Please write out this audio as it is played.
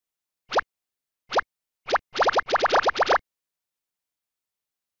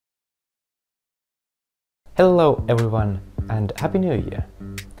Hello everyone and Happy New Year!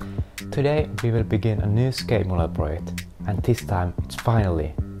 Today we will begin a new Skate Model project, and this time it's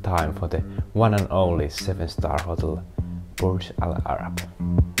finally time for the one and only 7-star hotel Burj al Arab.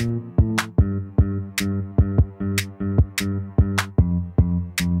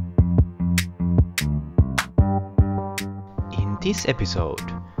 In this episode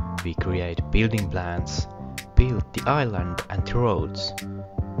we create building plans, build the island and the roads,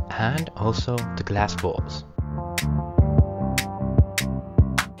 and also the glass walls.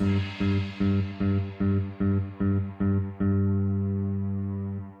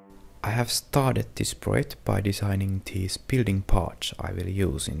 I have started this project by designing these building parts I will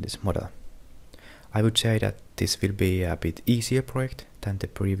use in this model. I would say that this will be a bit easier project than the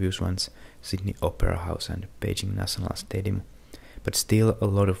previous ones, Sydney Opera House and Beijing National Stadium, but still a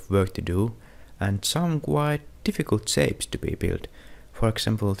lot of work to do and some quite difficult shapes to be built, for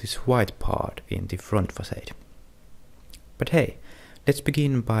example this white part in the front facade. But hey, let's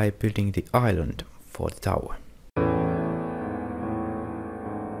begin by building the island for the tower.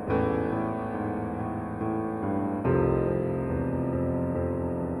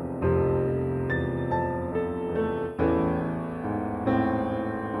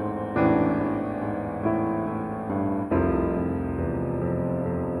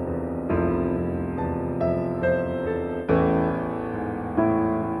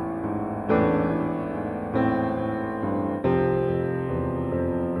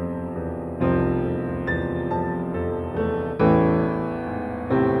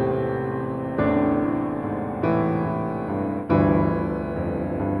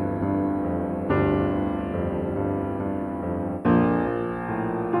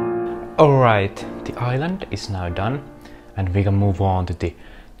 Alright, the island is now done and we can move on to the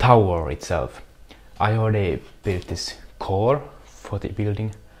tower itself. I already built this core for the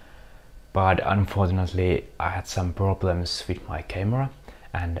building, but unfortunately I had some problems with my camera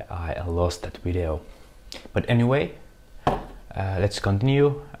and I lost that video. But anyway, let's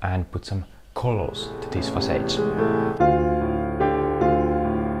continue and put some colors to these facades.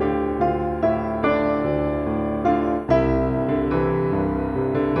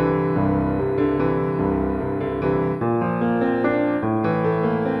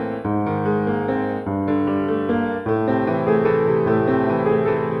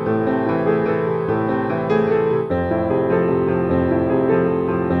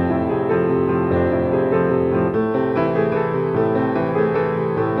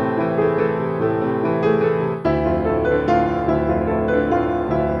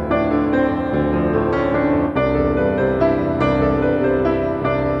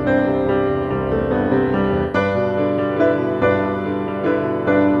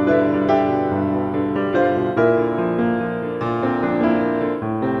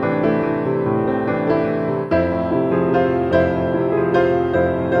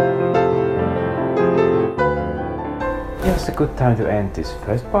 It's a good time to end this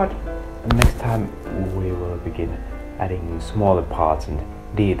first part. Next time we will begin adding smaller parts and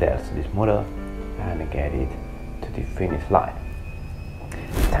details to this model and get it to the finish line.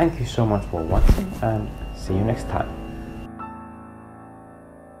 Thank you so much for watching and see you next time.